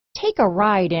Take a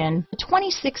ride in the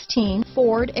 2016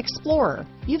 Ford Explorer.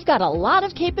 You've got a lot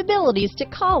of capabilities to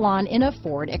call on in a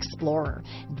Ford Explorer.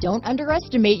 Don't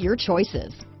underestimate your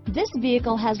choices. This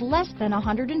vehicle has less than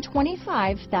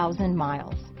 125,000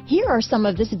 miles. Here are some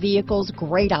of this vehicle's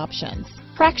great options: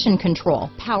 traction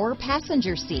control, power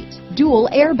passenger seat, dual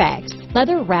airbags,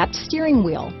 leather-wrapped steering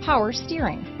wheel, power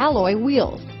steering, alloy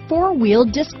wheels, four-wheel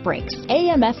disc brakes,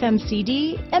 AM/FM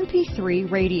CD,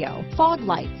 MP3 radio, fog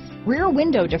lights, rear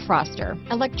window defroster,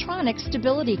 electronic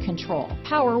stability control,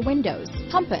 power windows,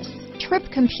 compass, trip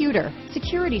computer,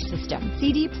 security system,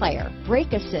 CD player,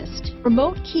 brake assist,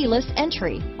 remote keyless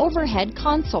entry, overhead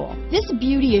console. This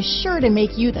beauty is sure to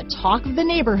make you the talk of the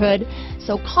neighborhood,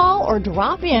 so call or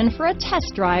drop in for a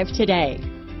test drive today.